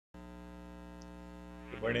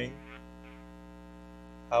Morning.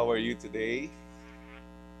 How are you today?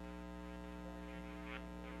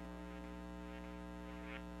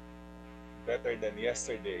 Better than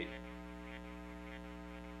yesterday.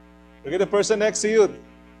 Look at the person next to you.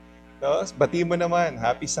 No? Bati mo naman.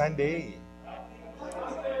 Happy Sunday.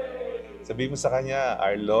 Sabi mo sa kanya,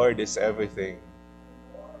 our Lord is everything.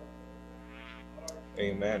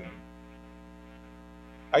 Amen.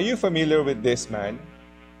 Are you familiar with this man?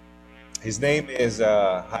 His name is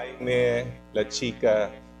Jaime La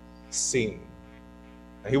Chica Sin.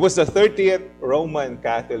 He was the 30th Roman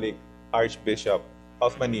Catholic Archbishop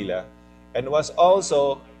of Manila and was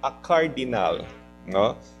also a cardinal.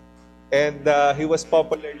 No? And he was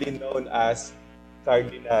popularly known as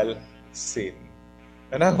Cardinal Sin.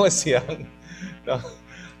 When I was young, no,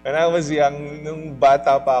 when I was young, nung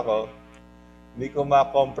bata pa ako, hindi ko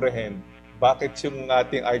ma-comprehend bakit yung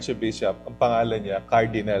ating Archbishop, ang pangalan niya,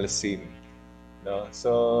 Cardinal Sin. No?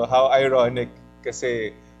 So, how ironic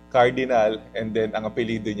kasi Cardinal and then ang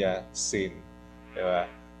apelido niya, Sin. Diba?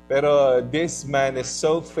 Pero this man is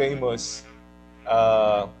so famous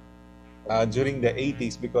during the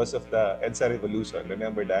 80s because of the EDSA Revolution.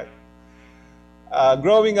 Remember that?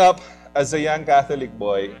 Growing up as a young Catholic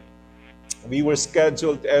boy, we were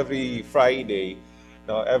scheduled every Friday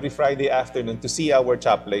afternoon to see our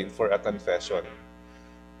chaplain for a confession.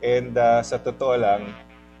 And sa totoo lang,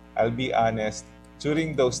 I'll be honest,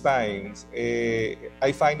 during those times,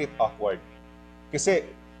 I find it awkward. Kasi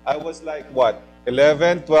I was like,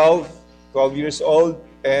 11, 12 years old.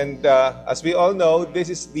 And as we all know, this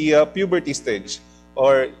is the puberty stage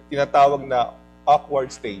or tinatawag na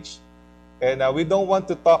awkward stage. And we don't want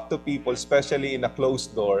to talk to people, especially in a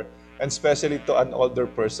closed door, and especially to an older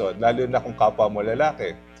person, lalo na kung kapwa mo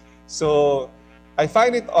lalaki. So, I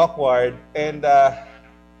find it awkward, and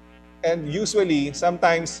usually,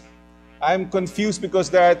 sometimes, I'm confused because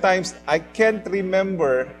there are times I can't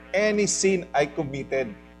remember any sin I committed.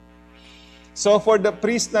 So, for the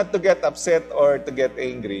priest not to get upset or to get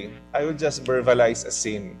angry, I will just verbalize a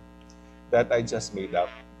sin that I just made up.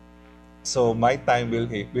 So my time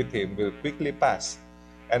with him will quickly pass.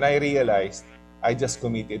 And I realized I just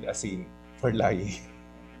committed a sin for lying.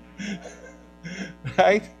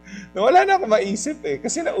 Right? Wala na ako maisip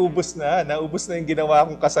kasi naubos na yung ginawa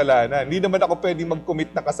kong kasalanan. Hindi naman ako pwedeng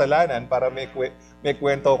mag-commit na kasalanan para may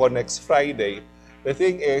kwento ko next Friday. The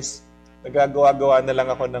thing is, nagagawa-gawa na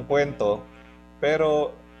lang ako ng kwento,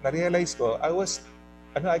 pero na-realize ko,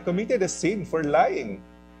 I committed a sin for lying.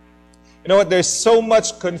 You know what? There's so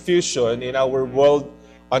much confusion in our world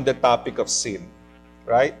on the topic of sin,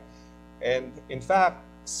 right? And in fact,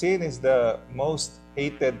 sin is the most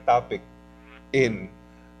hated topic in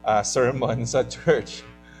sermons at church.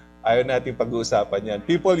 Ayaw natin pag-uusapan yan.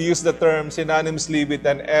 People use the term synonymously with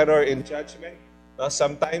an error in judgment. No?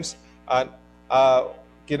 Sometimes,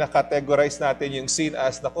 kinakategorize natin yung sin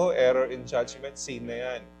as, error in judgment, sin na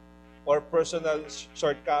yan. Or personal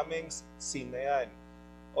shortcomings, sin na yan.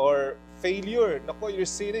 Or failure, you're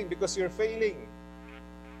sinning because you're failing.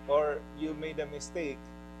 Or you made a mistake,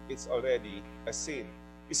 it's already a sin.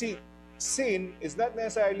 You see, sin is not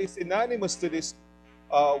necessarily synonymous to these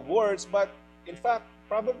words, but in fact,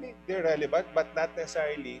 probably they're relevant, but not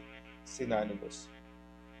necessarily synonymous.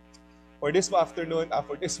 For this afternoon,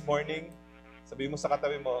 for this morning, sabi mo sa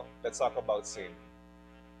katabi mo, let's talk about sin.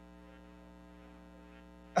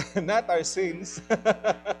 Not our sins.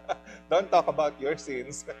 Don't talk about your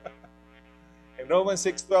sins. In Romans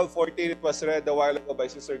 6:12-14, it was read a while ago by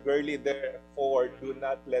Sister Gurley, therefore, do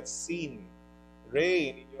not let sin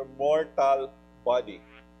reign in your mortal body,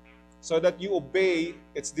 so that you obey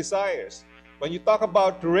its desires. When you talk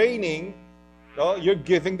about reigning, you're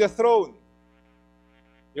giving the throne.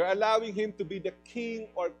 You're allowing him to be the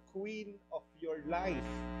king or queen of your life.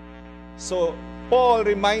 So, Paul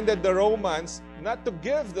reminded the Romans not to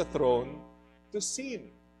give the throne to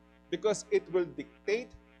sin, because it will dictate,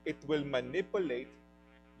 it will manipulate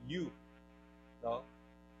you,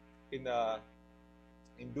 in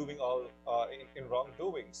doing all in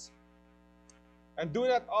wrongdoings. And do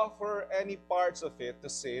not offer any parts of it to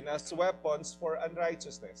sin as weapons for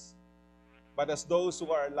unrighteousness, but as those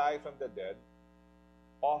who are alive from the dead,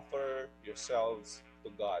 offer yourselves to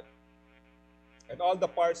God, and all the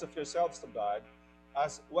parts of yourselves to God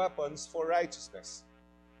as weapons for righteousness.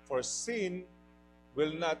 For sin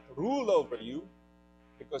will not rule over you,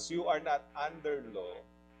 because you are not under law,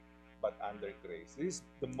 but under grace. This is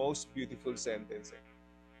the most beautiful sentence.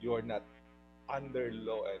 You are not under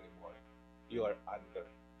law anymore. You are under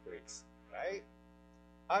grace. Right?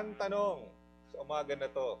 Ang tanong sa umaga na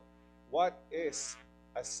to, what is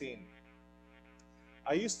a sin?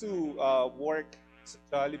 I used to work sa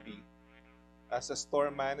Jollibee as a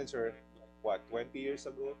store manager, like what, 20 years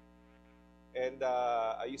ago? And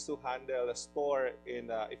I used to handle a store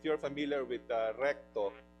in, if you're familiar with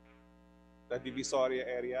Recto, the Divisoria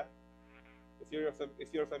area.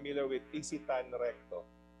 If you're familiar with Isitan Recto,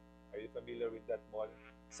 are you familiar with that mall?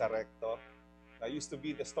 Sa Recto. I used to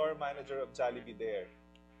be the store manager of Jollibee there.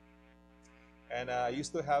 And I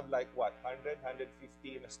used to have like what, 100,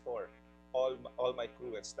 150 in a store, all my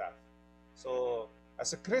crew and staff. So,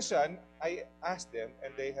 as a Christian, I asked them,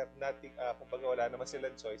 and they have nothing, kumbaga wala naman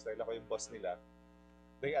silang choice, dahil ako yung boss nila,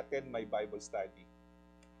 they attend my Bible study.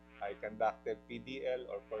 I conducted PDL,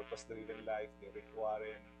 or Purpose-Driven Life, ni Rick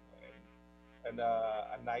Warren, and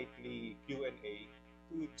a nightly Q&A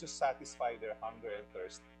to just satisfy their hunger and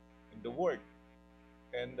thirst in the Word.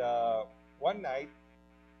 And one night,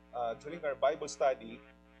 during our Bible study,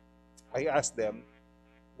 I asked them,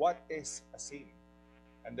 what is a sin?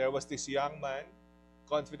 And there was this young man,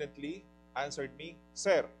 confidently answered me,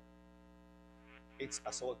 Sir, it's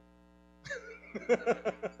assault.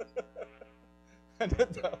 Ano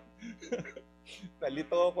daw?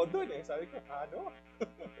 Nalito ako dun eh. Sabi ko, ano?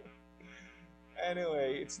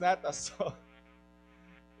 Anyway, it's not assault.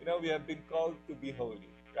 You know, we have been called to be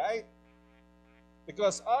holy, right?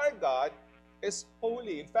 Because our God is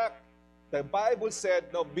holy. In fact, the Bible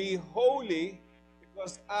said, no, be holy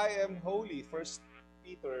because I am holy. 1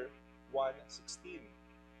 Peter 1:16.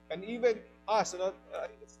 And even us,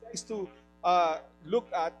 it's nice to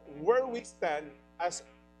look at where we stand as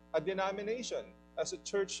a denomination, as a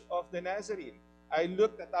Church of the Nazarene. I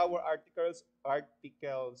looked at our articles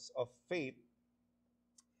of faith,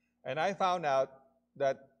 and I found out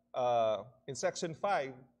that in section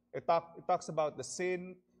 5, it talks about the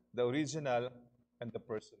sin, the original, and the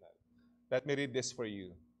personal. Let me read this for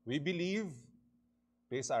you. We believe,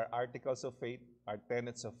 these are articles of faith, our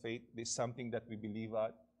tenets of faith. This is something that we believe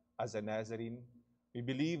at as a Nazarene. We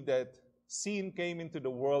believe that sin came into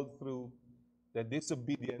the world through the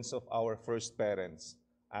disobedience of our first parents,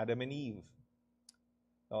 Adam and Eve,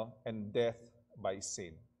 and death by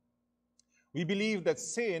sin. We believe that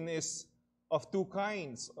sin is of two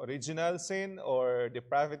kinds, original sin or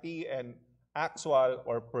depravity, and actual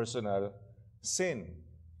or personal sin.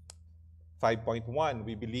 5.1,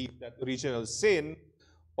 we believe that original sin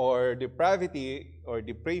or depravity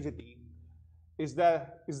is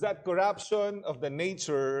that corruption of the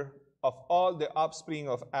nature of all the offspring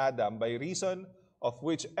of Adam, by reason of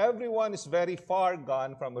which everyone is very far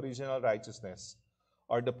gone from original righteousness,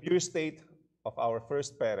 or the pure state of our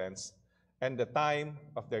first parents and the time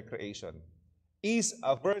of their creation, is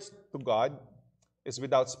averse to God, is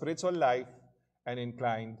without spiritual life, and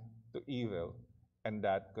inclined to evil, and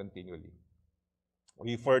that continually.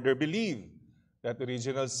 We further believe that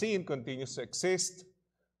original sin continues to exist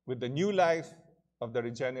with the new life of the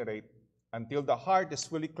regenerate until the heart is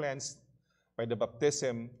fully cleansed by the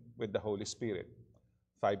baptism with the Holy Spirit.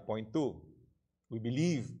 5.2, we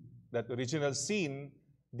believe that original sin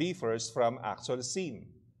differs from actual sin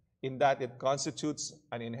in that it constitutes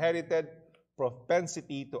an inherited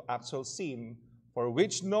propensity to actual sin for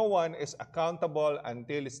which no one is accountable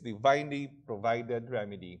until its divinely provided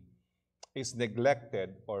remedy is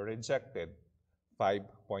neglected or rejected.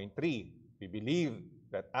 5.3, we believe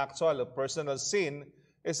that actual or personal sin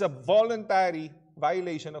is a voluntary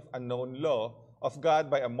violation of a known law of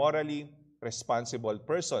God by a morally responsible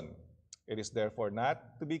person. It is therefore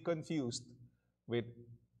not to be confused with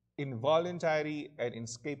involuntary and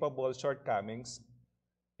inescapable shortcomings,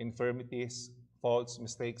 infirmities, faults,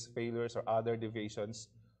 mistakes, failures, or other deviations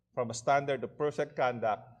from a standard of perfect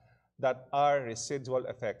conduct that are residual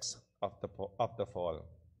effects of the fall.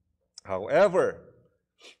 However,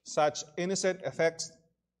 such innocent effects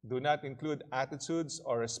do not include attitudes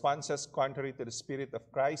or responses contrary to the Spirit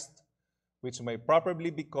of Christ, which may properly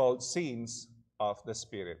be called sins of the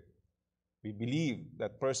Spirit. We believe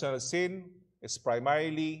that personal sin is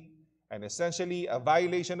primarily and essentially a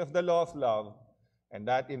violation of the law of love, and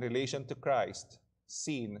that in relation to Christ,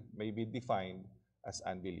 sin may be defined as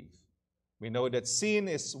unbelief. We know that sin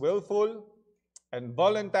is willful and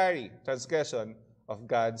voluntary transgression of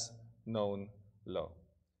God's known law.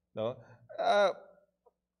 No?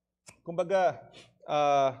 Kumbaga,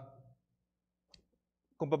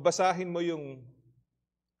 kung babasahin mo yung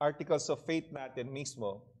articles of faith natin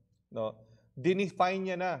mismo, no, dinefine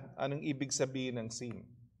niya na anong ibig sabihin ng sin.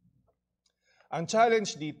 Ang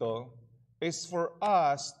challenge dito is for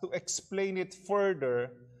us to explain it further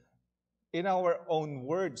in our own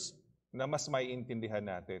words na mas maiintindihan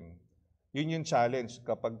natin. Yun yung challenge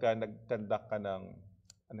kapag nag-conduct ka ng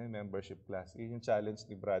membership class. Yun yung challenge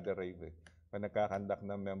ni Brother Rave. Pag nagkakandak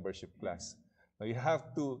ng membership class. You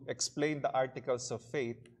have to explain the articles of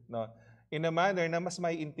faith, no, in a manner na mas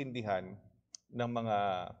maiintindihan ng mga,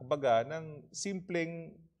 kumbaga, ng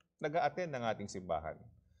simpleng nag-a-attend ng ating simbahan.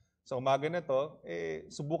 Sa umaga na to,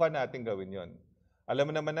 subukan natin gawin yon. Alam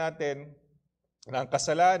mo naman natin na ang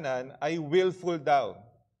kasalanan ay willful daw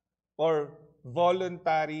or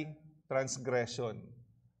voluntary transgression.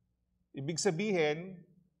 Ibig sabihin,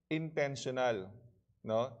 intentional.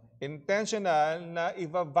 No? Intentional na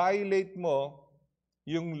i-violate mo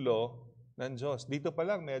yung law ng Diyos. Dito pa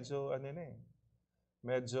lang, medyo,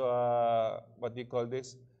 what do you call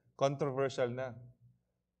this? Controversial na.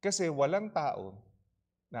 Kasi walang tao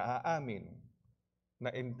na aamin na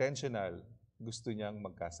intentional gusto niyang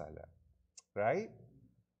magkasala. Right?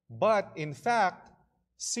 But in fact,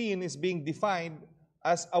 sin is being defined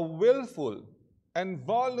as a willful and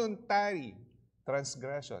voluntary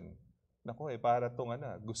transgression. Naku, para itong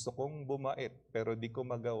gusto kong bumait, pero di ko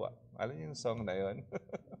magawa. Alam niyo yung song na yun?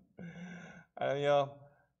 Alam niyo,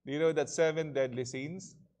 do you know that 7 deadly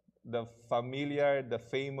sins? The familiar, the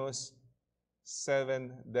famous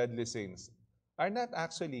 7 deadly sins are not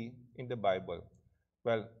actually in the Bible.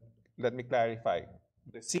 Well, let me clarify.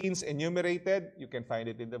 The sins enumerated, you can find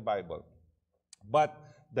it in the Bible. But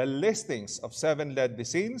the listings of 7 deadly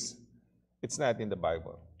sins, it's not in the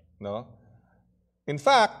Bible. No? In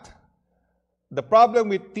fact, the problem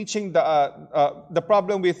with teaching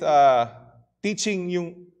teaching yung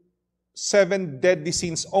 7 deadly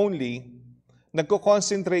sins only,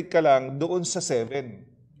 nagko-concentrate ka lang doon sa 7.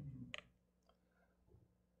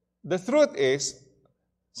 The truth is,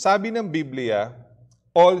 sabi ng Biblia,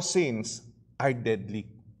 all sins are deadly.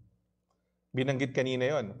 Binanggit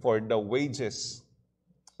kanina yon, for the wages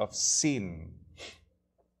of sin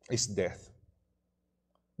is death.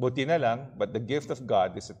 Buti na lang, but the gift of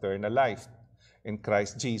God is eternal life in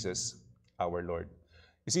Christ Jesus, our Lord.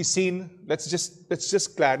 You see, sin, let's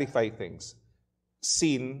just clarify things.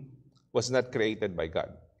 Sin was not created by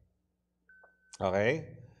God.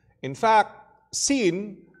 Okay? In fact,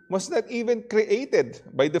 sin was not even created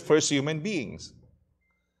by the first human beings.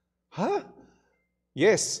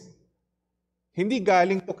 Yes. Hindi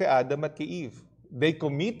galing to kay Adam at kay Eve. They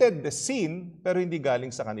committed the sin, pero hindi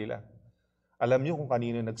galing sa kanila. Alam niyo kung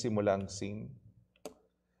kanino nagsimula ang sin?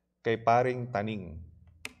 Kay paring Taning.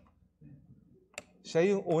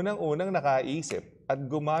 Siya yung unang-unang nakaisip at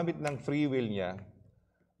gumamit ng free will niya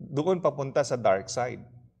doon papunta sa dark side.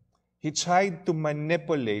 He tried to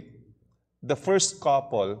manipulate the first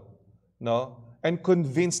couple, no, and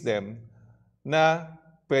convince them na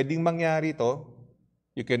pwedeng mangyari to.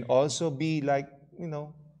 You can also be like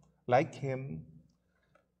him.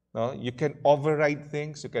 No? You can override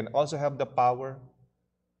things. You can also have the power.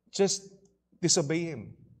 Just disobey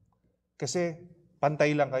him. Kasi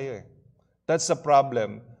pantay lang kayo eh. That's the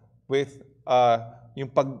problem with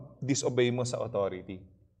yung pag-disobey mo sa authority.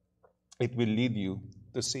 It will lead you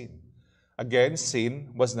to sin. Again,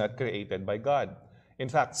 sin was not created by God.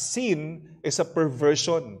 In fact, sin is a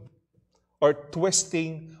perversion or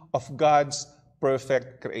twisting of God's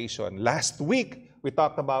perfect creation. Last week, we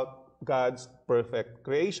talked about God's perfect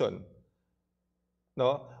creation.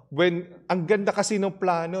 No? Ang ganda kasi ng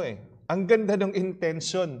plano eh. Ang ganda ng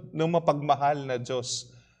intention ng mapagmahal na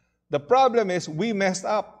Diyos. The problem is, we messed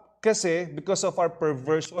up. Kasi, because of our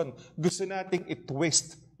perversion, gusto nating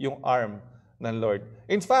i-twist yung arm ng Lord.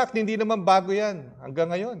 In fact, hindi naman bago yan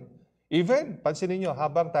hanggang ngayon. Even, pansinin nyo,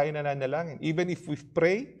 habang tayo nananalangin, even if we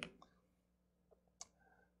pray,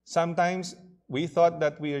 sometimes we thought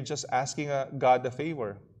that we are just asking God a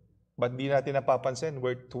favor. But di natin napapansin,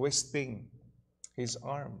 we're twisting His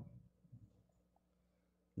arm.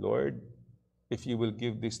 Lord, if you will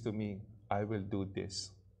give this to me, I will do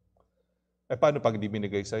this. Paano pag di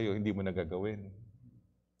binigay sa'yo, hindi mo nagagawin?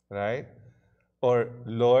 Right? Or,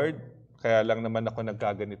 Lord, kaya lang naman ako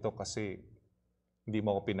nagkaganito kasi hindi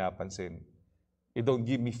mo ako pinapansin. You don't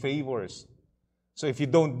give me favors. So if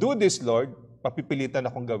you don't do this, Lord, papipilitan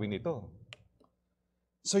akong gawin ito.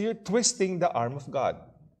 So you're twisting the arm of God.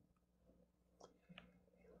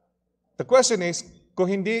 The question is,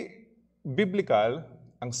 kung hindi biblical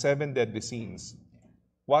ang 7 deadly sins,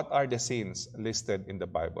 what are the sins listed in the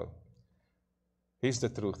Bible? Here's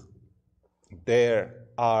the truth. There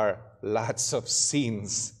are lots of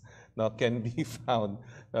sins can be found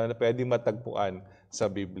na pwede matagpuan sa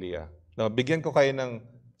Biblia. Bigyan ko kayo ng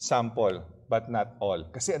sample, but not all.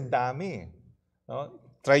 Kasi ang dami.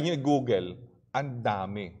 Try nyo i-Google, ang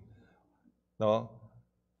dami.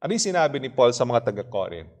 Ano yung sinabi ni Paul sa mga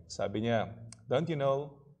taga-Corinth? Sabi niya, don't you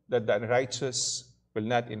know that the unrighteous will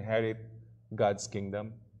not inherit God's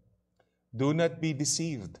kingdom? Do not be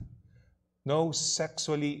deceived. no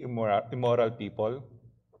sexually immoral people,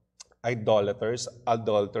 idolaters,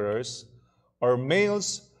 adulterers, or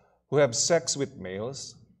males who have sex with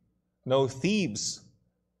males, no thieves,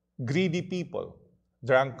 greedy people,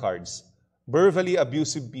 drunkards, verbally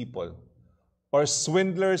abusive people, or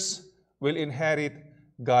swindlers will inherit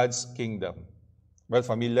God's kingdom. Well,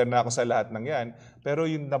 familiar na ako sa lahat ng yan, pero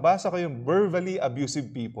yung nabasa ko yung verbally abusive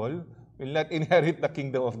people will not inherit the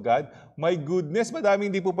kingdom of God. My goodness,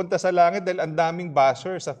 madaming hindi pupunta sa langit dahil ang daming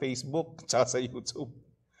basher sa Facebook at sa YouTube.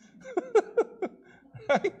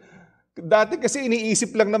 Right? Dati kasi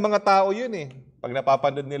iniisip lang ng mga tao yun eh. Pag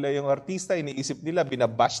napapanood nila yung artista, iniisip nila,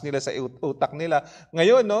 binabash nila sa utak nila.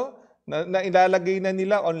 Ngayon, no, na ilalagay na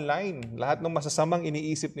nila online. Lahat ng masasamang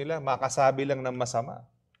iniisip nila, makasabi lang ng masama.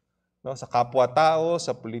 No, sa kapwa-tao,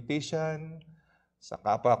 sa politician, sa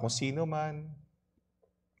kapwa kung sino man.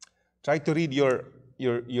 Try to read your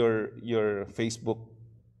Facebook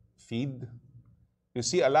feed. You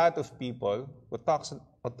see a lot of people who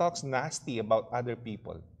talks nasty about other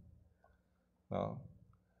people. No?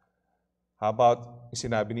 How about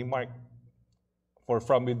sinabi ni Mark? For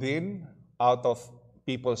from within, out of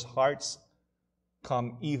people's hearts,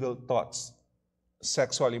 come evil thoughts,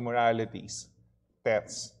 sexual immoralities,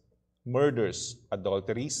 thefts, murders,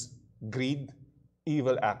 adulteries, greed,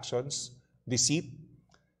 evil actions, deceit,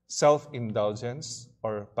 self-indulgence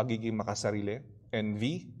or pagiging makasarili,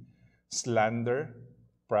 envy, slander,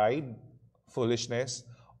 pride, foolishness.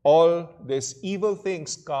 All these evil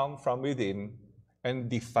things come from within and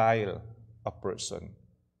defile a person.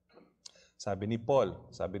 Sabi ni Paul,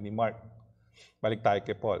 sabi ni Mark, balik tayo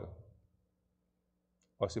kay Paul.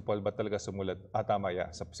 O si Paul ba talaga sumulat? Tama ya,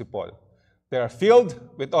 si Paul. They are filled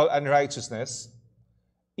with all unrighteousness,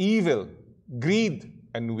 evil, greed,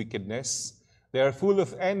 and wickedness. They are full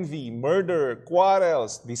of envy, murder,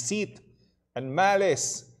 quarrels, deceit, and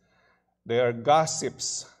malice. They are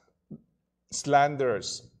gossips,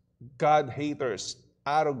 slanderers, God-haters,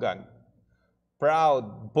 arrogant,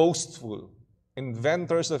 proud, boastful,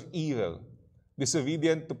 inventors of evil,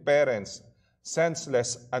 disobedient to parents,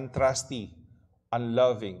 senseless, untrusty,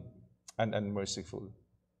 unloving, and unmerciful.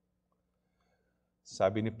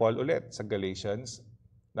 Sabi ni Paul ulit sa Galatians,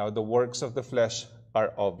 now the works of the flesh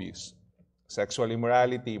are obvious. Sexual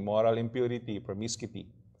immorality, moral impurity, promiscuity,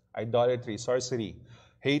 idolatry, sorcery,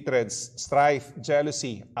 hatreds, strife,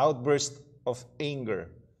 jealousy, outburst of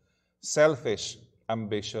anger, selfish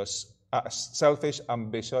ambitions,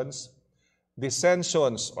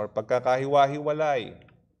 dissensions or pagkakahiwa-hiwalay,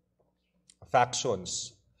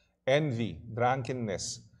 factions, envy,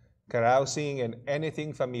 drunkenness, carousing, and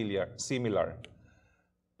anything similar.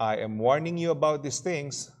 I am warning you about these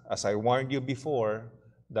things, as I warned you before,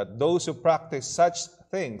 that those who practice such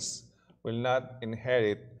things will not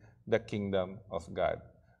inherit the kingdom of God.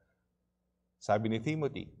 Sabi ni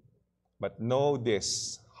Timothy, but know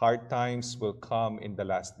this, hard times will come in the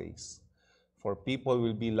last days, for people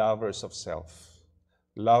will be lovers of self,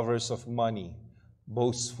 lovers of money,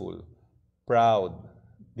 boastful, proud,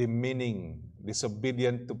 demeaning,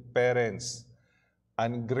 disobedient to parents,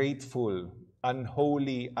 ungrateful,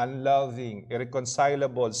 unholy, unloving,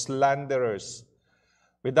 irreconcilable, slanderers,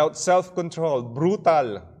 without self-control,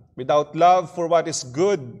 brutal, without love for what is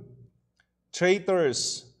good,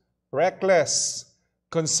 traitors, reckless,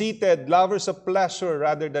 conceited, lovers of pleasure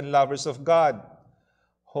rather than lovers of God,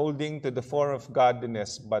 holding to the form of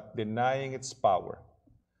godliness but denying its power.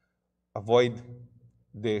 Avoid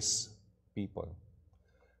these people.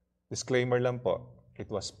 Disclaimer lang po,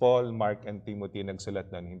 it was Paul, Mark, and Timothy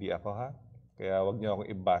nagsulat nun, hindi ako ha? Kaya wag niyo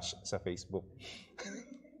akong i-bash sa Facebook.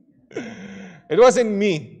 It wasn't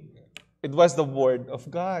me. It was the Word of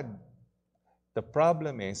God. The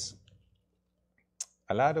problem is,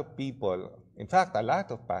 a lot of people, in fact, a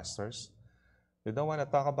lot of pastors, they don't want to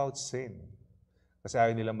talk about sin. Kasi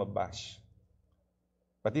ayaw nila mabash.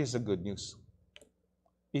 But here's the good news.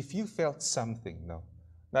 If you felt something, no,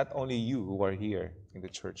 not only you who are here in the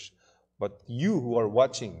church, but you who are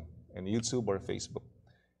watching on YouTube or Facebook,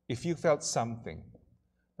 if you felt something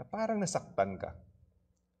na parang nasaktan ka,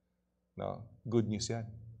 no, good news yan.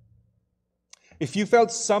 If you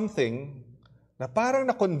felt something na parang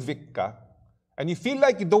na-convict ka, and you feel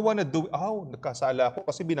like you don't want to do it, nakasala ako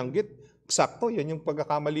kasi binanggit, eksakto, yan yung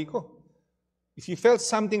pagkakamali ko. If you felt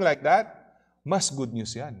something like that, mas good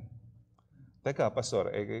news yan. Teka,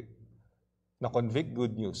 Pastor, na-convict,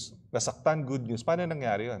 good news. Nasaktan, good news. Paano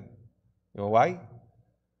nangyari yun? You know why?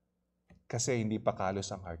 Kasi hindi pa kalos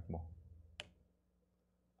ang heart mo.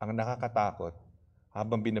 Ang nakakatakot,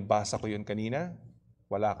 habang binabasa ko yun kanina,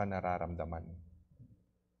 wala ka nararamdaman.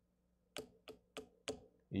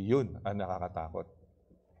 Yun ang nakakatakot.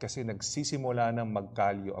 Kasi nagsisimula ng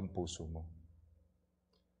magkalyo ang puso mo.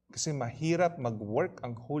 Kasi mahirap mag-work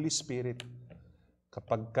ang Holy Spirit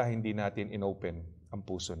kapag hindi natin inopen ang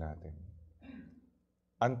puso natin.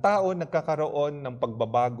 Ang tao nagkakaroon ng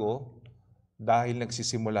pagbabago dahil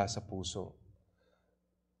nagsisimula sa puso.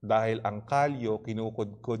 Dahil ang kalyo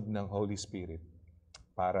kinukudkod ng Holy Spirit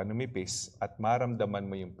para numipis at maramdaman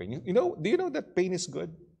mo yung pain. Do you know that pain is good?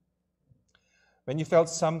 When you felt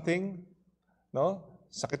something, no?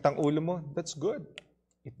 Sakit ang ulo mo, that's good.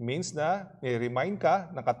 It means na i-remind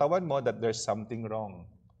ka ng katawan mo that there's something wrong.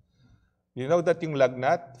 You know that yung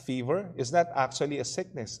lagnat, fever, is not actually a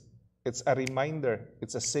sickness. It's a reminder.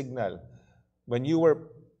 It's a signal. When you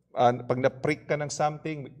were, pag na-prick ka ng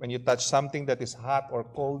something, when you touch something that is hot or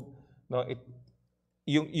cold, no,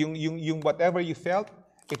 yung whatever you felt,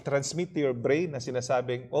 it transmit to your brain na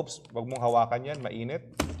sinasabing, oops, wag mong hawakan yan, mainit.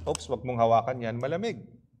 Oops, wag mong hawakan yan, malamig.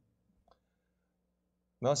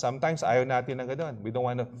 No, sometimes ayaw natin ng gano'n. We don't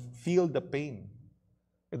want to feel the pain.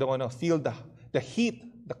 We don't want to feel the heat,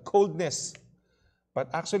 the coldness.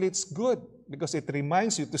 But actually, it's good because it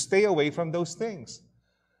reminds you to stay away from those things.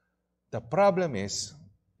 The problem is,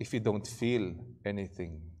 if you don't feel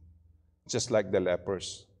anything, just like the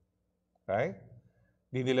lepers. Right?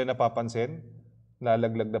 Di nila napapansin,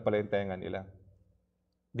 nalalaglag na pala yung tenga nila.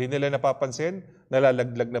 Di nila napapansin,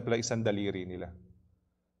 nalalaglag na pala isang daliri nila.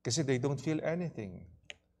 Kasi they don't feel anything.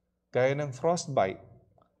 Gaya ng frostbite.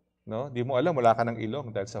 No? Di mo alam, wala ka ng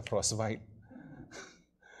ilong dahil sa frostbite.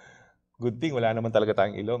 Good thing, wala naman talaga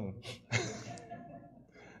tayong ilong.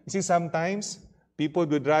 You see, sometimes, people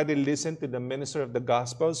would rather listen to the minister of the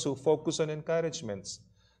Gospels who focus on encouragements.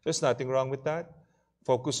 There's nothing wrong with that.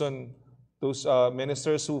 Focus on those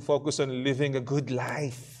ministers who focus on living a good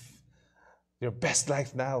life. Your best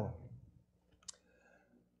life now.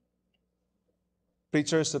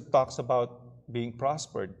 Preachers that talks about being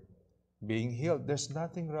prospered, being healed. There's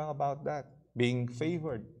nothing wrong about that. Being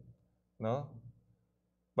favored. No?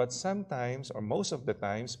 But sometimes, or most of the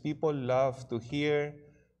times, people love to hear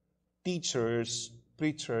teachers,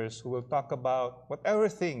 preachers who will talk about whatever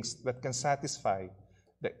things that can satisfy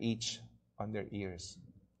the itch on their ears.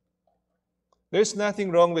 There's nothing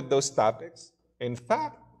wrong with those topics. In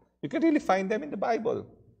fact, you can really find them in the Bible.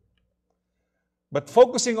 But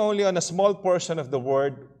focusing only on a small portion of the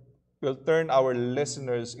Word will turn our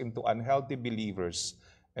listeners into unhealthy believers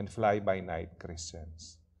and fly-by-night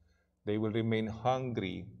Christians. They will remain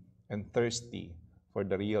hungry and thirsty for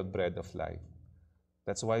the real bread of life.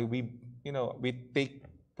 That's why we take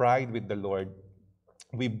pride with the Lord.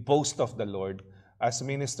 We boast of the Lord. As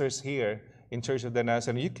ministers here in Church of the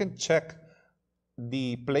Nazarene, you can check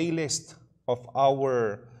the playlist of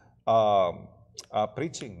our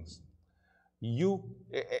preachings.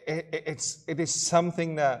 It is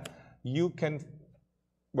something that you can,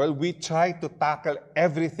 we try to tackle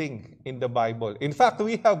everything in the Bible. In fact,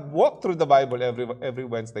 we have walked through the Bible every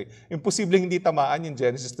Wednesday. Imposibleng hindi tamaan yung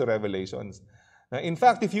Genesis to Revelations. In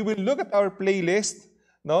fact, if you will look at our playlist,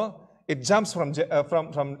 no, it jumps from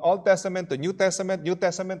Old Testament to New Testament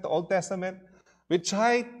to Old Testament. We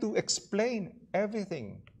try to explain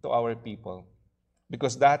everything to our people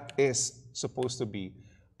because that is supposed to be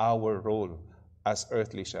our role as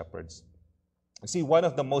earthly shepherds. You see, one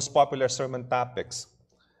of the most popular sermon topics,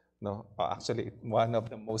 one of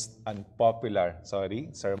the most unpopular,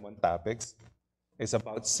 sermon topics is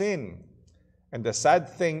about sin. And the sad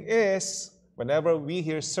thing is, whenever we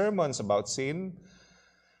hear sermons about sin,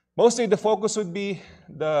 mostly the focus would be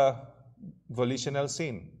the volitional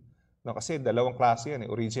sin. No, kasi dalawang klase yan,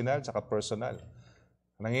 original at personal.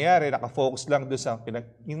 Nangyayari, nakafocus lang doon sa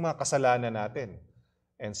yung mga kasalanan natin.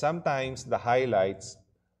 And sometimes the highlights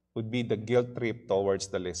would be the guilt trip towards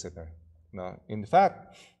the listener. No? In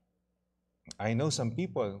fact, I know some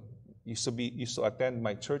people used to attend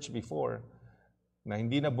my church before na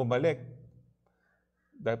hindi na bumalik.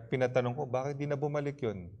 Pinatanong ko, bakit hindi na bumalik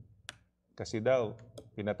yun? Kasi daw,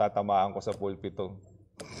 pinatatamaan ko sa pulpito.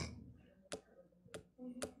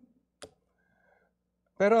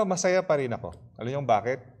 Pero masaya pa rin ako. Alam niyo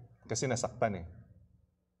bakit? Kasi nasaktan eh.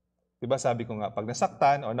 Diba sabi ko nga, pag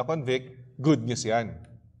nasaktan o na-convict, good news yan.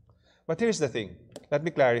 But here's the thing. Let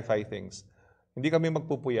me clarify things. Hindi kami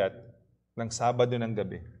magpupuyat ng Sabado ng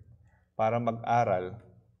gabi para mag-aral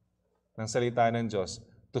ng salita ng Diyos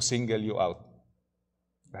to single you out.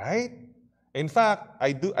 Right? In fact,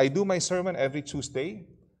 I do my sermon every Tuesday.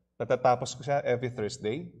 Natatapos ko siya every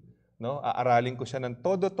Thursday. No? Aaralin ko siya ng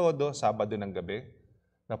todo-todo Sabado ng gabi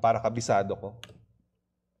na para kabisado ko.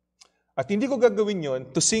 At hindi ko gagawin yon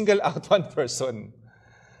to single out one person.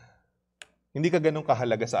 Hindi ka ganun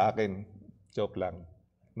kahalaga sa akin. Joke lang.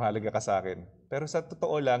 Mahalaga ka sa akin. Pero sa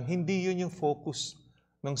totoo lang, hindi yun yung focus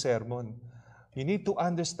ng sermon. You need to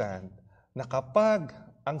understand na kapag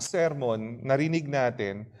ang sermon, narinig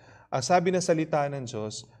natin, ang sabi ng salita ng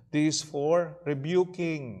Diyos, this is for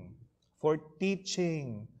rebuking, for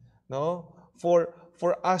teaching, no? For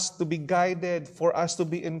us to be guided, for us to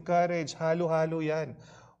be encouraged. Halo-halo yan.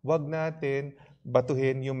 Huwag natin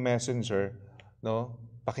batuhin yung messenger, no?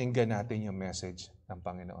 Pakinggan natin yung message ng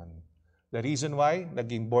Panginoon. The reason why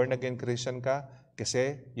naging born-again Christian ka,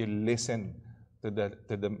 kasi you listen to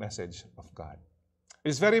the message of God.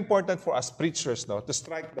 It's very important for us preachers, no, to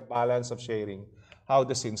strike the balance of sharing how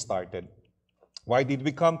the sin started. Why did we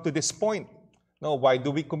come to this point? No, why do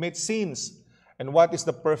we commit sins? And what is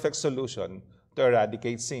the perfect solution to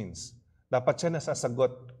eradicate sins? Dapat siya nasasagot,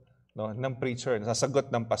 no, ng preacher, nasasagot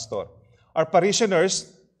ng pastor. Our parishioners,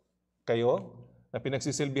 kayo, na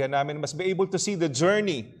pinagsisilbihan namin, must be able to see the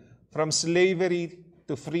journey from slavery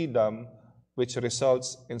to freedom, which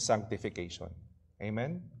results in sanctification.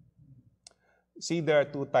 Amen? See, there are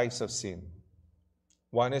two types of sin.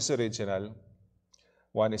 One is original,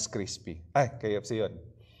 one is crispy. Ay, KFC yun.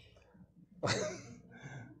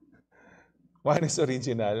 One is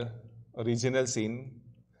original sin,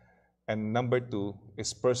 and number two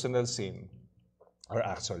is personal sin or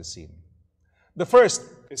actual sin. The first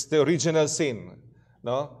is the original sin.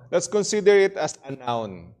 No? Let's consider it as a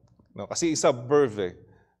noun. No? Kasi isa verb eh.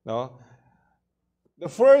 No? The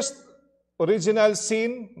first original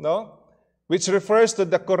sin, no, which refers to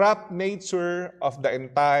the corrupt nature of the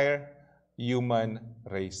entire human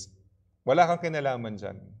race. Wala kang kinalaman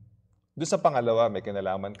dyan. Doon sa pangalawa, may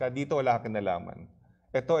kinalaman ka. Dito wala kang kinalaman.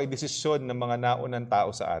 Ito ay desisyon ng mga naunang tao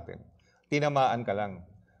sa atin. Tinamaan ka lang.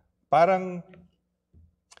 Parang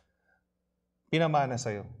pinamana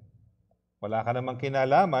sa'yo. Wala ka namang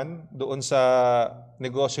kinalaman doon sa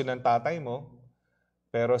negosyo ng tatay mo.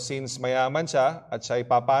 Pero since mayaman siya at siya ay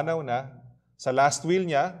papanaw na, sa last will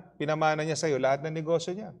niya, pinamana niya sa'yo lahat ng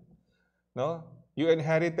negosyo niya. No? You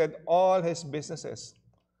inherited all his businesses.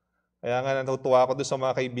 Kaya nga natutuwa ako doon sa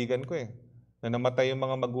mga kaibigan ko eh. Na namatay yung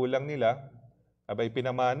mga magulang nila, abay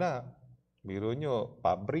pinamana. Biro nyo,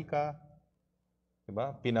 pabrika,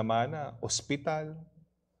 diba? Pinamana, ospital,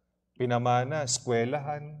 pinamana,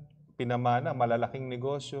 eskwelahan, pinamana, malalaking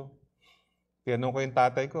negosyo. Tinanong ko yung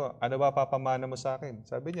tatay ko, ano ba papamana mo sa akin?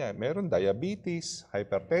 Sabi niya, meron diabetes,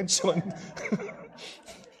 hypertension.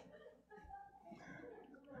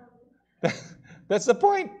 That's the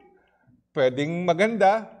point. Pwedeng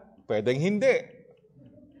maganda, pwedeng hindi.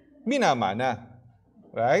 Minamana.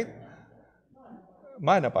 Right?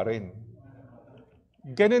 Mana pa rin.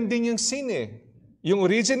 Ganon din yung sin eh. Yung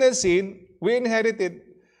original sin, we inherited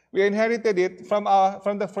it from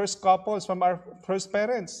the first couples, from our first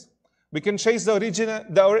parents. We can trace the origin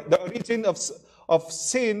of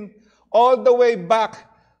sin all the way back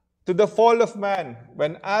to the fall of man,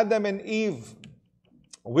 when Adam and Eve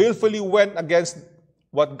willfully went against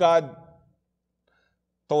what God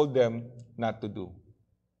told them not to do.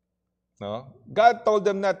 No? God told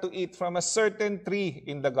them not to eat from a certain tree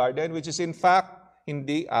in the garden, which is in fact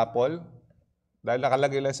hindi apple. Dahil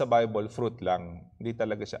nakalagay lang sa Bible, fruit lang. Hindi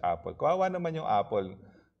talaga siya apple. Kawawa naman yung apple,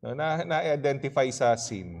 no, na-identify sa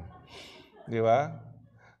sin. Di ba?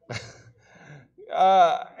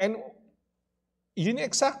 And yun yung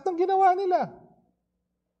eksaktong ginawa nila.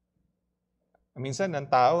 Minsan, ang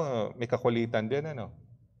tao, may kakulitan din, ano?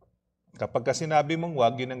 Kapag ka sinabi mong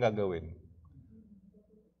wag, yun ang gagawin.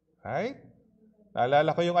 Right?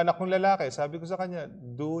 Naalala ko yung anak kong lalaki, sabi ko sa kanya,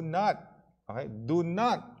 do not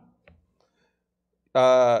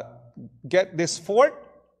get this fork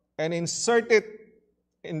and insert it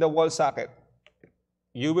in the wall socket.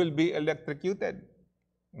 You will be electrocuted.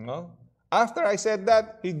 No? After I said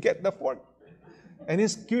that, he get the fork. And he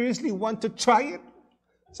curiously want to try it.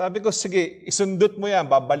 Sabi ko, sige, isundot mo yan,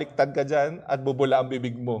 babaliktad ka dyan, at bubula ang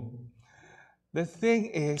bibig mo. The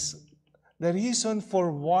thing is, the reason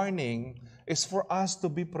for warning is for us to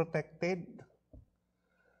be protected.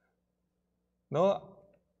 No?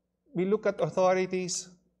 We look at authorities,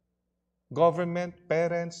 government,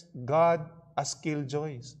 parents, God as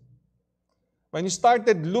killjoys. When you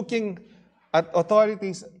started looking at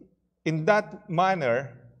authorities in that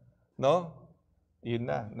manner, no? Yun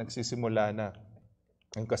na, nagsisimula na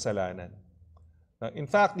ang kasalanan. Now, in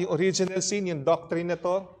fact, the original sin, yung doctrine na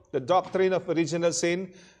to, the doctrine of original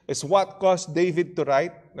sin is what caused David to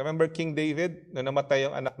write. Remember King David, na namatay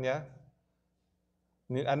yung anak niya?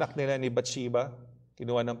 Anak nila ni Bathsheba,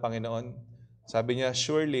 kinuha ng Panginoon. Sabi niya,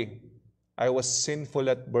 surely, I was sinful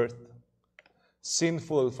at birth.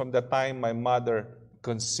 Sinful from the time my mother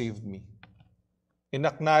conceived me.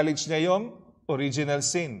 In-acknowledge niya yung original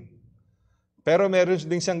sin. Pero meron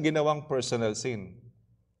din siyang ginawang personal sin.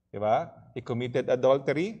 Diba? He committed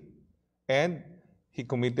adultery and he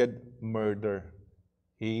committed murder.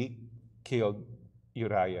 He killed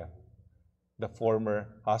Uriah, the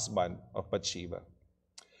former husband of Bathsheba.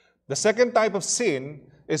 The second type of sin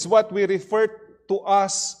is what we refer to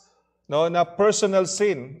as na personal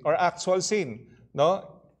sin or actual sin.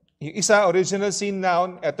 Yung isa, original sin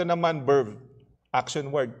noun, ito naman verb,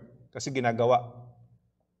 action word, kasi ginagawa.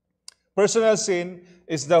 Personal sin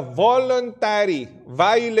is the voluntary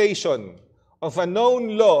violation of a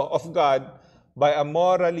known law of God by a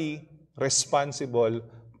morally responsible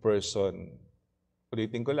person.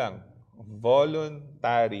 Ulitin ko lang,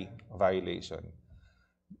 voluntary violation.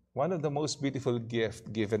 One of the most beautiful gifts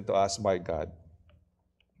given to us by God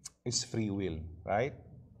is free will, right?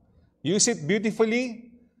 Use it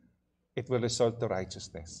beautifully, it will result to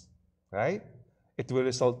righteousness, right? It will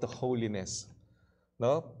result to holiness.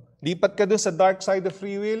 No? Lipat ka dun sa dark side of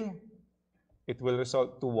free will, it will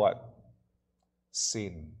result to what?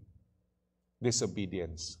 Sin.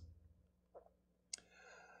 Disobedience.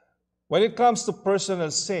 When it comes to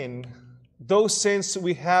personal sin, those sins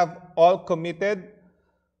we have all committed,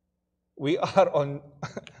 we are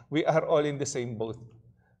all in the same boat.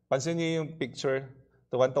 Pansin niyo yung picture,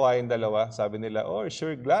 tuwan-tuwa yung dalawa, sabi nila, oh,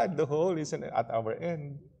 sure glad the whole is at our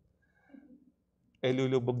end.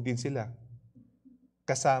 Lulubog din sila.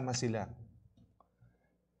 Kasama sila.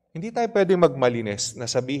 Hindi tayo pwedeng magmalinis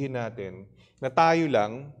na sabihin natin na tayo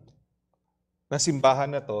lang, na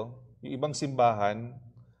simbahan na to, yung ibang simbahan,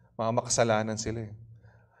 mga makasalanan sila.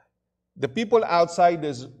 The people outside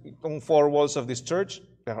itong four walls of this church,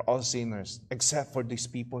 they're all sinners, except for these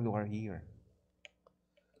people who are here.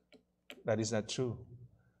 That is not true.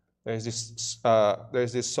 There's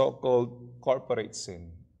this so-called corporate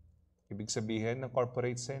sin. Ibig sabihin ng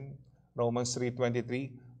corporate sin, Romans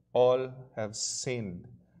 3:23, all have sinned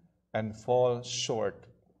and fall short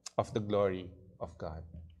of the glory of God.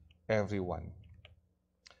 Everyone.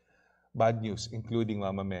 Bad news, including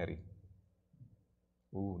Mama Mary.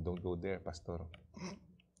 Ooh, don't go there, Pastor.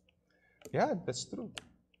 Yeah, that's true.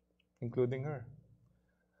 Including her.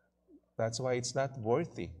 That's why it's not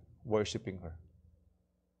worthy worshiping her.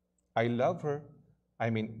 I love her.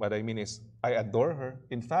 What I mean is, I adore her.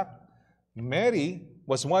 In fact, Mary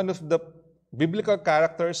was one of the biblical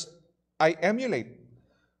characters I emulate.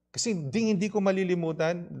 Kasi hindi ko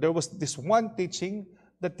malilimutan, there was this one teaching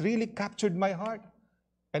that really captured my heart.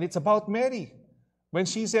 And it's about Mary. When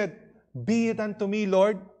she said, be it unto me,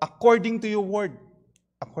 Lord, according to your word,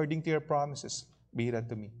 according to your promises, be it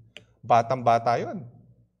unto me. Batang-bata yun.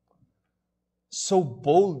 So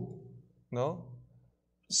bold, no?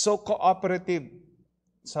 So cooperative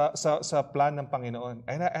sa plan ng Panginoon.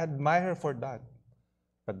 And I admire her for that.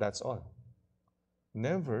 But that's all.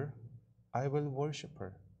 Never I will worship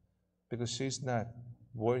her because she's not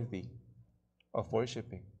worthy of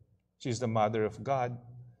worshiping. She's the mother of God,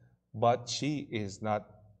 but she is not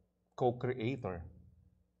co-creator.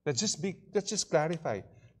 Let's just clarify.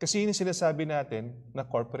 Kasi yun yung sinasabi natin na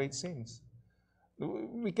corporate sins.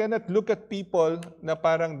 We cannot look at people na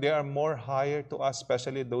parang they are more higher to us,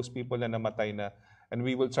 especially those people na namatay na, and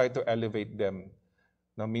we will try to elevate them.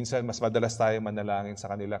 No, minsan, mas madalas tayo manalangin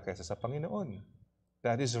sa kanila kaysa sa Panginoon.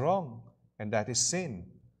 That is wrong, and that is sin.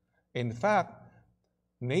 In fact,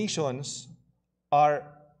 nations are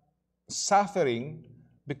suffering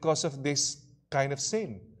because of this kind of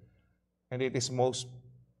sin. And it is most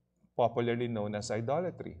popularly known as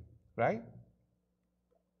idolatry. Right?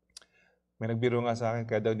 May nagbiro nga sa akin,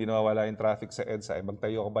 kaya daw hindi nawawala yung traffic sa EDSA.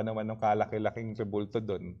 Magtayo ka ba naman ng kalaki-laking rebulto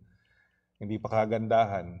doon? Hindi pa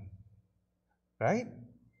kagandahan. Right?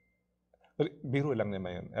 Biro lang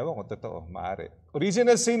naman yun. Ewan ko, totoo, maaari.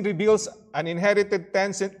 Original sin reveals an inherited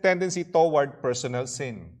tendency toward personal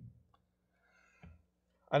sin.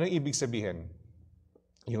 Anong ibig sabihin?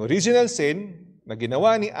 Yung original sin na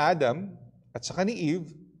ginawa ni Adam at saka ni Eve,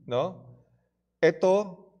 no?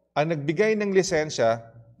 Ito ang nagbigay ng lisensya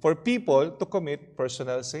for people to commit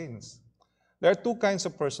personal sins. There are two kinds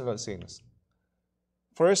of personal sins.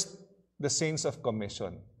 First, the sins of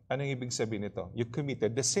commission. Anong ibig sabihin nito? You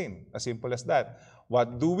committed the sin. As simple as that.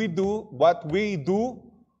 What we do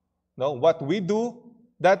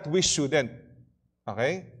that we shouldn't.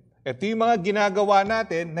 Okay? Ito yung mga ginagawa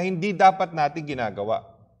natin na hindi dapat natin ginagawa.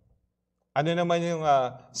 Ano naman yung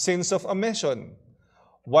sins of omission?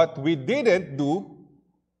 What we didn't do,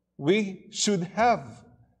 we should have.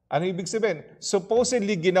 Ano ibig sabihin?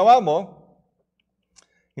 Supposedly ginawa mo,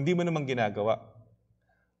 hindi mo naman ginagawa.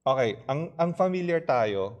 Okay, ang familiar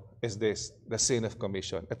tayo is this, the sin of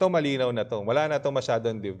commission. Ito malinaw na to. Wala na to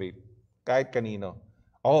masyadong debate. Kahit kanino.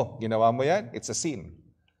 Oh, ginawa mo yan, it's a sin.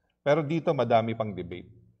 Pero dito, madami pang debate.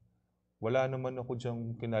 Wala naman ako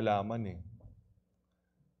diyang kinalaman eh.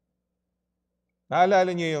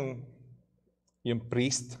 Naalala niyo yung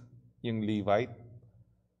priest, yung Levite?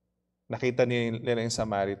 Nakita nila yung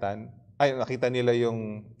Samaritan? Ay, nakita nila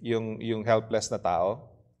yung helpless na tao?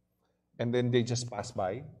 And then they just pass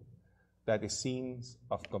by? That is sins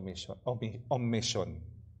of omission.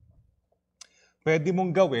 Pwede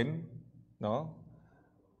mong gawin, no?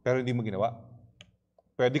 Pero hindi mo ginawa.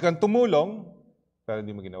 Pwede kang tumulong, pero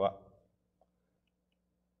hindi mo ginawa.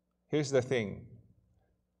 Here's the thing.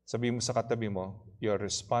 Sabi mo sa katabi mo, you're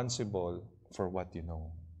responsible for what you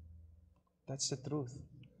know. That's the truth.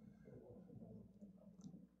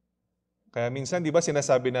 Kaya minsan, di ba,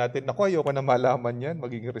 sinasabi natin, naku, ayoko na malaman yan,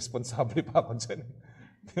 magiging responsable pa ako dyan.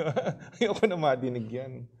 Ayoko na madinig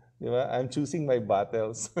yan. Di ba? I'm choosing my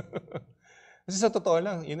battles. Kasi sa totoo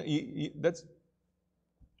lang, yun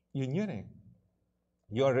eh.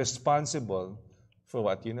 You are responsible for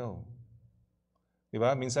what you know. Di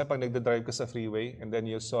ba? Minsan pag nagda-drive ka sa freeway and then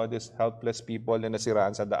you saw this helpless people na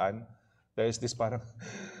nasiraan sa daan, there's this parang,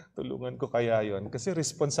 tulungan ko kaya yon. Kasi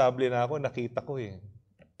responsable na ako, nakita ko eh.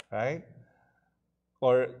 Right?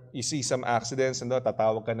 Or you see some accidents,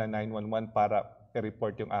 tatawag ka na 911 para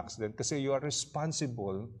i-report yung accident. Kasi you are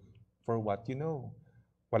responsible for what you know.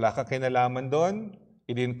 Wala kang kinalaman doon,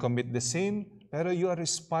 you didn't commit the sin, pero you are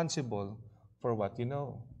responsible for what you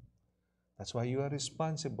know. That's why you are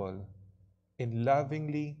responsible in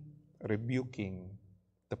lovingly rebuking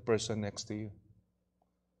the person next to you.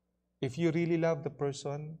 If you really love the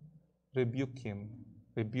person, rebuke him,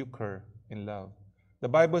 rebuke her in love. The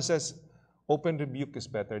Bible says, open rebuke is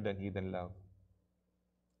better than hidden love.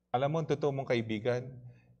 Alam mo, ang totoo mong kaibigan,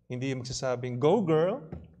 hindi yung magsasabing, go girl!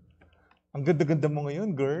 Ang ganda-ganda mo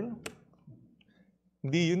ngayon, girl!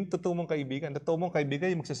 Hindi yun totoo mong kaibigan. Totoo mong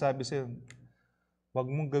kaibigan yung magsasabi sa'yo, huwag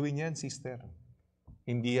mong gawin yan, sister.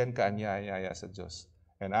 Hindi yan kaanyaya sa Diyos.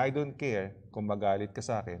 And I don't care kung magalit ka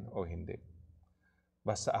sa akin o hindi.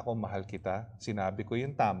 Basta ako mahal kita, sinabi ko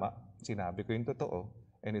yung tama, sinabi ko yung totoo,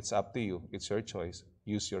 and it's up to you. It's your choice.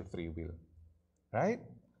 Use your free will. Right?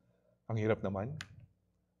 Ang hirap naman.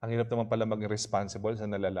 Ang hirap naman pala maging responsible sa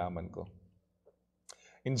nalalaman ko.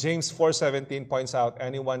 In James 4:17 points out,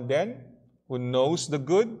 anyone then who knows the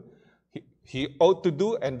good he ought to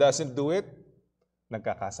do and doesn't do it,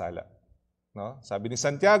 nagkakasala. No? Sabi ni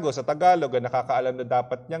Santiago sa Tagalog, nakakaalam na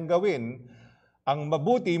dapat niyang gawin ang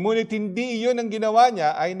mabuti, ngunit hindi iyon ang ginawa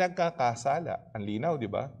niya, ay nagkakasala. Ang linaw, di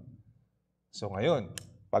ba? So ngayon,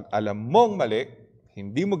 pag alam mong mali,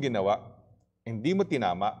 hindi mo ginawa, hindi mo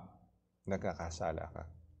tinama, nagkakasala ka.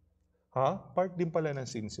 Part din pala ng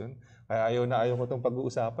sins yun. Kaya ayaw ko itong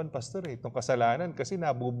pag-uusapan, Pastor, itong kasalanan, kasi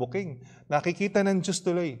nabubuking. Nakikita ng Diyos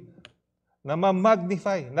tuloy. Na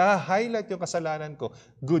ma-magnify, na-highlight yung kasalanan ko.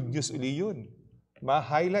 Good news uli yun.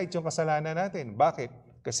 Ma-highlight yung kasalanan natin. Bakit?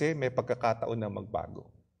 Kasi may pagkakataon na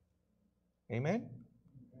magbago. Amen?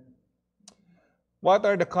 What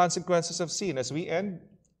are the consequences of sin as we end?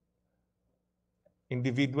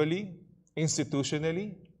 Individually,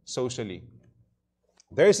 institutionally, socially.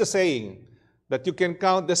 There is a saying that you can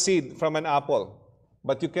count the seed from an apple,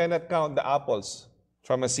 but you cannot count the apples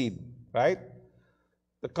from a seed. Right?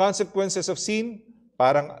 The consequences of sin,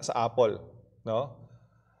 parang sa apple. No?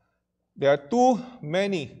 There are too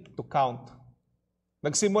many to count.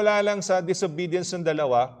 Nagsimula lang sa disobedience ng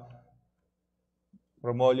dalawa,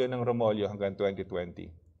 Romolyo ng Romolyo hanggang 2020.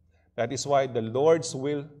 That is why the Lord's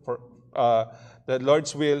will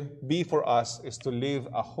be for us is to live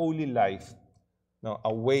a holy life,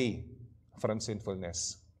 away from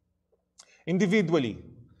sinfulness. Individually,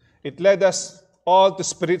 it led us all to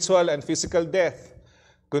spiritual and physical death.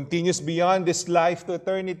 Continues beyond this life to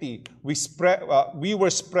eternity. We were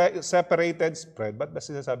separated. Ba't ba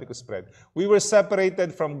sinasabi ko spread? We were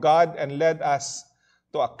separated from God and led us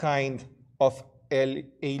to a kind of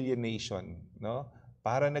alienation. No?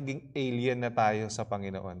 Para naging alien na tayo sa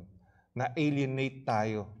Panginoon. Na-alienate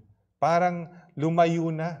tayo. Parang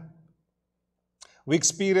lumayo na. We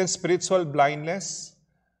experience spiritual blindness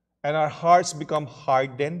and our hearts become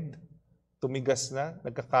hardened. Tumigas na,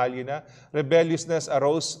 nagkakali na. Rebelliousness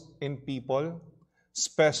arose in people,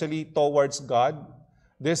 especially towards God.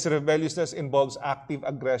 This rebelliousness involves active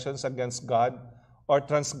aggressions against God or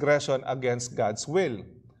transgression against God's will.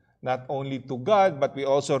 Not only to God, but we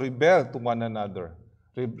also rebel to one another.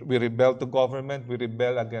 We rebel to government, we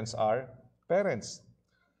rebel against our parents.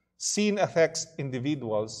 Sin affects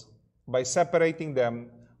individuals by separating them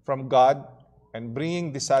from God and bringing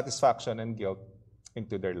dissatisfaction and guilt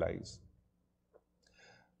into their lives.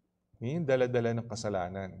 Yung dala-dala ng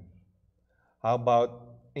kasalanan. How about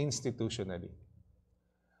institutionally.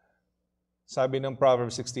 Sabi ng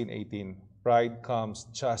Proverbs 16:18, pride comes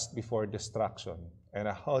just before destruction, and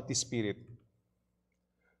a haughty spirit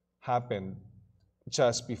happened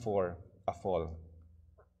just before a fall.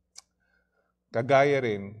 Kagaya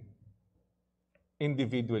rin,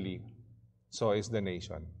 individually, so is the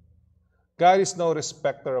nation. God is no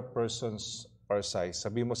respecter of persons or size.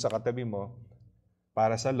 Sabi mo sa katabi mo,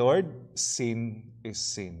 para sa Lord, sin is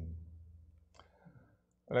sin.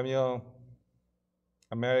 Alam niyo,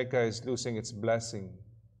 America is losing its blessing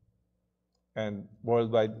and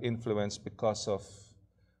worldwide influence because of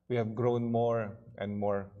we have grown more and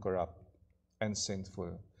more corrupt and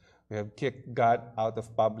sinful. We have kicked God out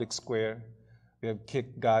of public square. We have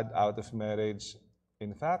kicked God out of marriage.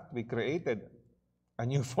 In fact, we created a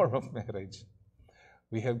new form of marriage.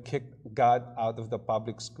 We have kicked God out of the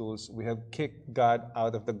public schools. We have kicked God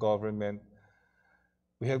out of the government.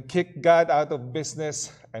 We have kicked God out of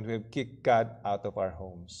business, and we have kicked God out of our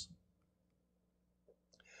homes.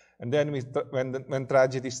 And then when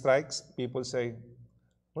tragedy strikes, people say,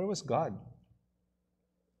 where was God?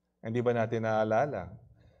 And di ba natin naalala?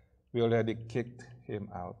 We already kicked Him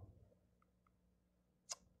out.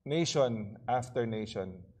 Nation after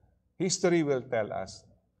nation, history will tell us,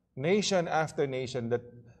 nation after nation that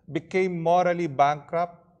became morally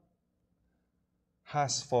bankrupt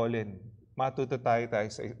has fallen. Matuto tayo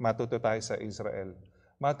sa Israel.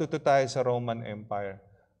 Matuto tayo sa Roman Empire.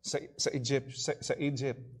 Sa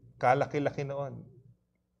Egypt, kalaki-laki noon.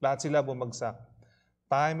 Lahat sila bumagsak.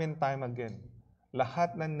 Time and time again.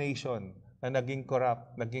 Lahat ng nation na naging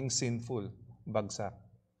corrupt, naging sinful, bagsak.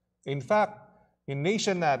 In fact, in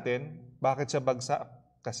nation natin, bakit siya bagsak?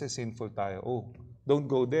 Kasi sinful tayo. Oh, don't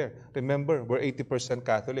go there. Remember, we're 80%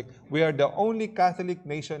 Catholic. We are the only Catholic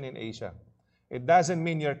nation in Asia. It doesn't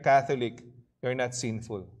mean you're Catholic, you're not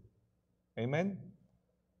sinful. Amen?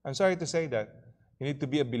 I'm sorry to say that. You need to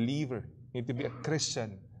be a believer. You need to be a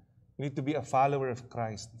Christian. You need to be a follower of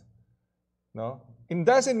Christ. No? It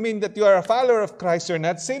doesn't mean that you are a follower of Christ, you're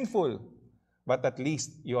not sinful. But at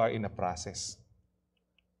least you are in a process.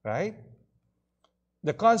 Right?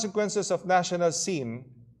 The consequences of national sin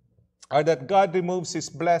are that God removes His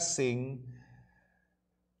blessing,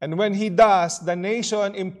 and when He does, the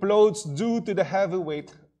nation implodes due to the heavy weight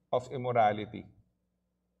of immorality.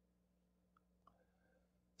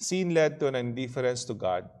 Sin led to an indifference to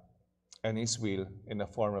God and His will in a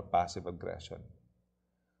form of passive aggression.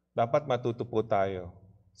 Dapat matuto po tayo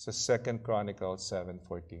sa 2 Chronicles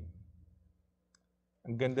 7:14.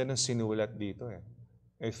 Ang ganda ng sinulat dito eh.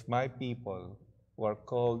 If my people who are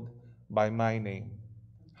called by my name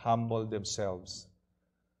humble themselves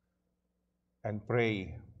and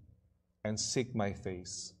pray and seek my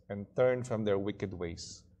face and turn from their wicked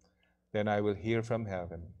ways, then I will hear from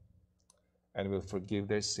heaven and will forgive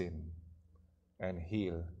their sin and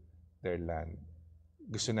heal their land.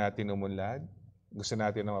 Gusto natin umunlad? Gusto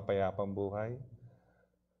natin na mapayapang buhay?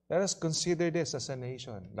 Let us consider this as a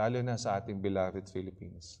nation, lalo na sa ating beloved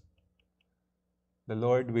Philippines. The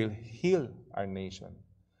Lord will heal our nation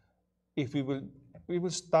if we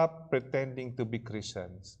will stop pretending to be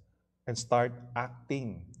Christians and start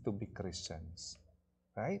acting to be Christians.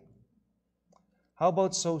 Right? How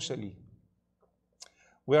about socially?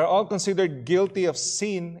 We are all considered guilty of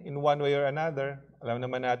sin in one way or another. Alam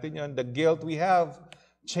naman natin yon. The guilt we have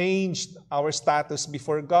changed our status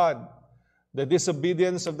before God. The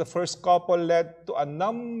disobedience of the first couple led to a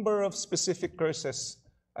number of specific curses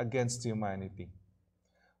against humanity.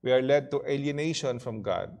 We are led to alienation from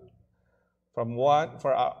God, from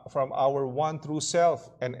our one true self,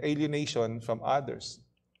 and alienation from others.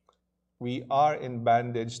 We are in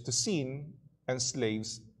bondage to sin and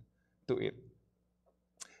slaves to it.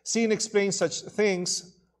 Sin explains such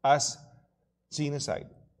things as genocide,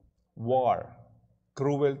 war,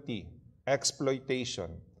 cruelty,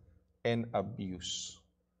 exploitation, and abuse.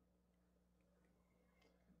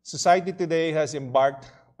 Society today has embarked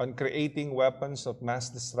on creating weapons of mass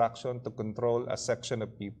destruction to control a section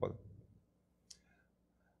of people.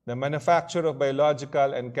 The manufacture of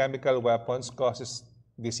biological and chemical weapons causes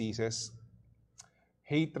diseases,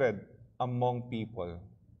 hatred among people.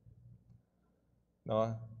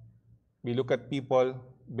 No? We look at people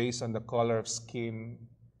based on the color of skin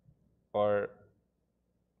or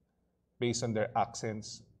based on their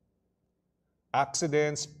accents.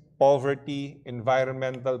 Accidents, poverty,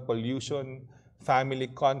 environmental pollution, family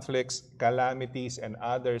conflicts, calamities, and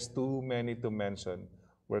others, too many to mention,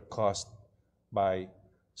 were caused by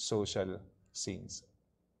social sins.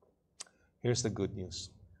 Here's the good news.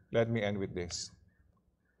 Let me end with this.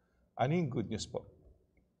 Ano yung good news po?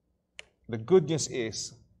 The good news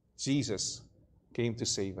is, Jesus came to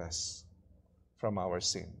save us from our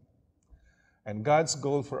sin. And God's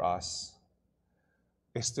goal for us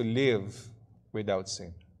is to live without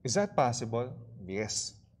sin. Is that possible?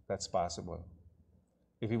 Yes, that's possible.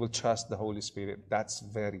 If we will trust the Holy Spirit, that's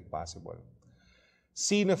very possible.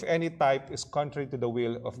 Sin of any type is contrary to the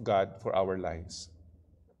will of God for our lives.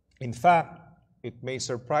 In fact, it may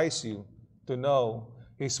surprise you to know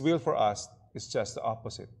His will for us is just the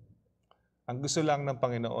opposite. Ang gusto lang ng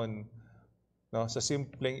Panginoon, no, sa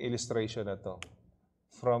simpleng illustration na to,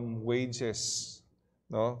 from wages,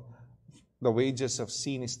 no, the wages of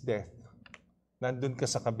sin is death. Nandun ka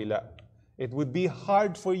sa kabila. It would be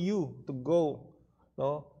hard for you to go,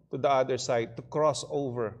 no, to the other side, to cross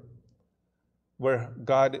over. Where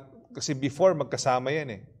God, kasi before magkasama yan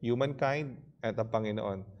eh, humankind at ang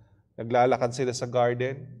Panginoon. Naglalakad sila sa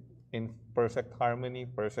garden in perfect harmony,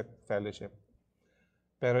 perfect fellowship.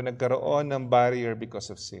 Pero nagkaroon ng barrier because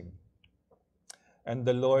of sin. And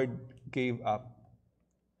the Lord gave up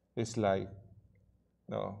His life,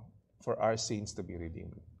 no, for our sins to be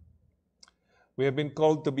redeemed. We have been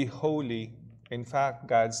called to be holy. In fact,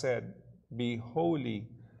 God said, "Be holy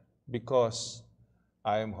because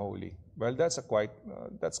I am holy." Well, that's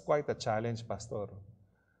quite a challenge, Pastor.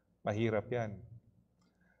 Mahirap yan.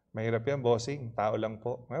 Mahirap yan, bossing. Tao lang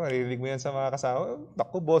po. Maririnig mo yan sa mga kasama.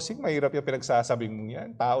 Naku, bossing, mahirap yung pinagsasabing mo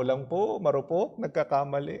yan. Tao lang po, marupok,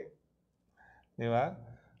 nagkakamali. Di ba?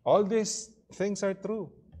 All these things are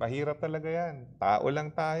true. Mahirap talaga yan. Tao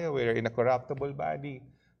lang tayo. We're in a corruptible body.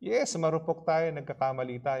 Yes, marupok tayo,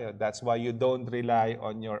 nagkakamali tayo. That's why you don't rely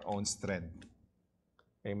on your own strength.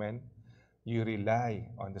 Amen? You rely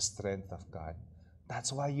on the strength of God. That's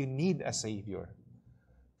why you need a Savior.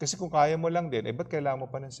 Kasi kung kaya mo lang din, ba't kailangan mo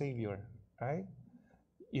pa ng Savior? Right?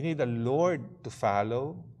 You need a Lord to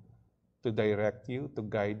follow, to direct you, to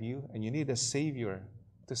guide you, and you need a Savior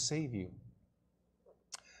to save you.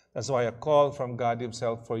 That's why a call from God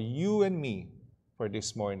Himself for you and me for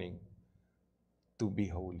this morning, to be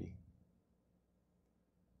holy.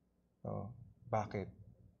 Oh, bakit?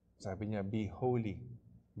 Sabi niya, be holy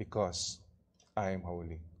because I am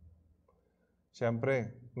holy.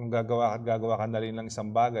 Siyempre, kung gagawa ka na rin ng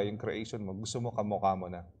isang bagay, yung creation mo, gusto mo kamukha mo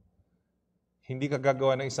na. Hindi ka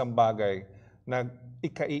gagawa ng isang bagay na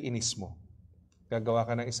ikaiinis mo. Gagawa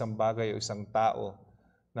ka ng isang bagay o isang tao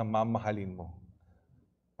na mamahalin mo.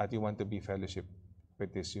 At you want to be fellowship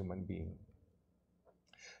with this human being.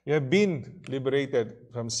 You have been liberated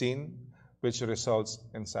from sin, which results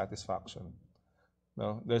in satisfaction.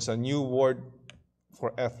 No? There's a new word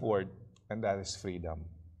for F word, and that is freedom.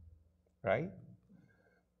 Right?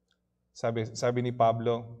 Sabi ni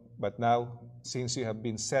Pablo, but now, since you have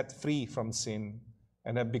been set free from sin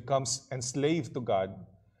and have become enslaved to God,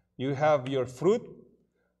 you have your fruit,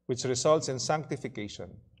 which results in sanctification,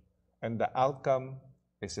 and the outcome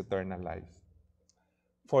is eternal life.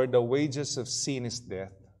 For the wages of sin is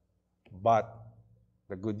death, but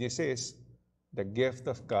the good news is, the gift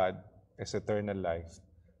of God is eternal life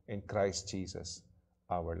in Christ Jesus,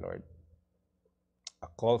 our Lord. A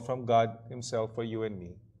call from God Himself for you and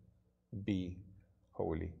me, be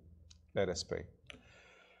holy. Let us pray.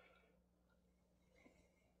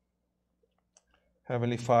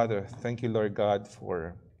 Heavenly Father, thank you, Lord God,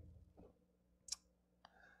 for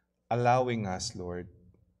allowing us, Lord,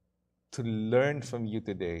 to learn from you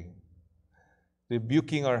today,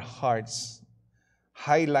 rebuking our hearts,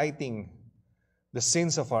 highlighting the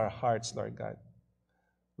sins of our hearts, Lord God.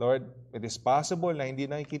 Lord, it is possible na hindi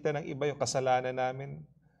nakikita ng iba yung kasalanan namin.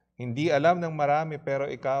 Hindi alam ng marami,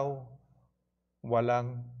 pero ikaw,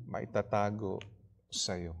 walang maitatago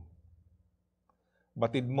sa iyo.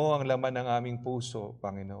 Batid mo ang laman ng aming puso,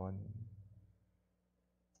 Panginoon.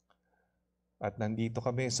 At nandito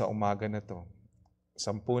kami sa umaga na to.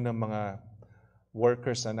 10 ng mga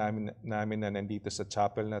workers na namin na nandito sa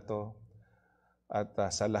chapel na to. At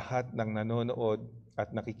sa lahat ng nanonood at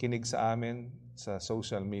nakikinig sa amin sa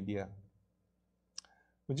social media.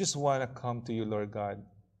 We just want to come to you, Lord God.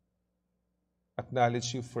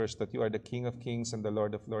 Acknowledge you first that you are the King of Kings and the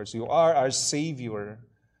Lord of Lords. You are our Savior,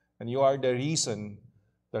 and you are the reason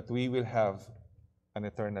that we will have an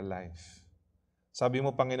eternal life. Sabi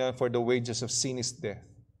mo, Panginoon, for the wages of sin is death.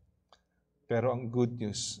 Pero ang good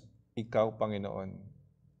news, ikaw, Panginoon,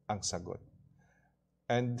 ang sagot.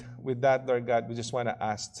 And with that, Lord God, we just want to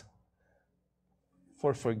ask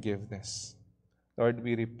for forgiveness. Lord,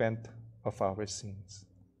 we repent of our sins.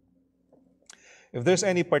 If there's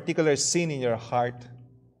any particular sin in your heart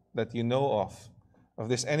that you know of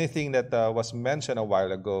there's anything that was mentioned a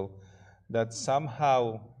while ago that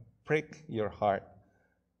somehow prick your heart,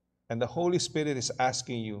 and the Holy Spirit is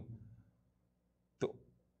asking you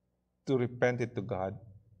to repent it to God,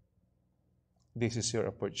 this is your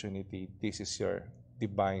opportunity. This is your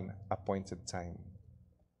divine appointed time.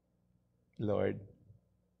 Lord,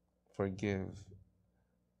 forgive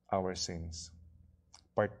our sins.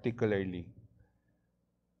 Particularly,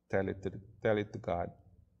 tell it to God.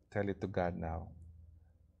 Tell it to God now.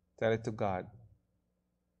 Tell it to God.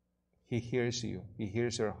 He hears you. He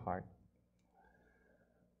hears your heart.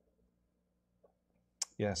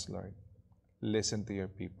 Yes, Lord. Listen to your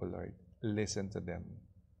people, Lord. Listen to them.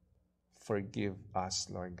 Forgive us,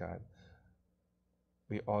 Lord God.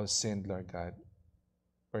 We all sinned, Lord God.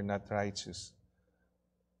 We're not righteous.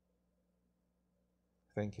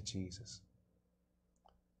 Thank you, Jesus.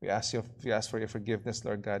 We ask for your forgiveness,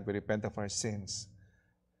 Lord God. We repent of our sins.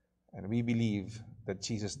 And we believe that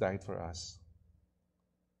Jesus died for us.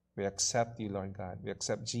 We accept you, Lord God. We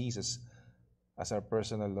accept Jesus as our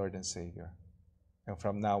personal Lord and Savior. And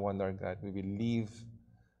from now on, Lord God, we will live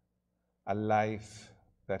a life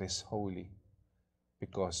that is holy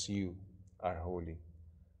because you are holy.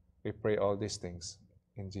 We pray all these things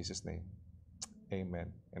in Jesus' name.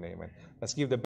 Amen and amen. Let's give the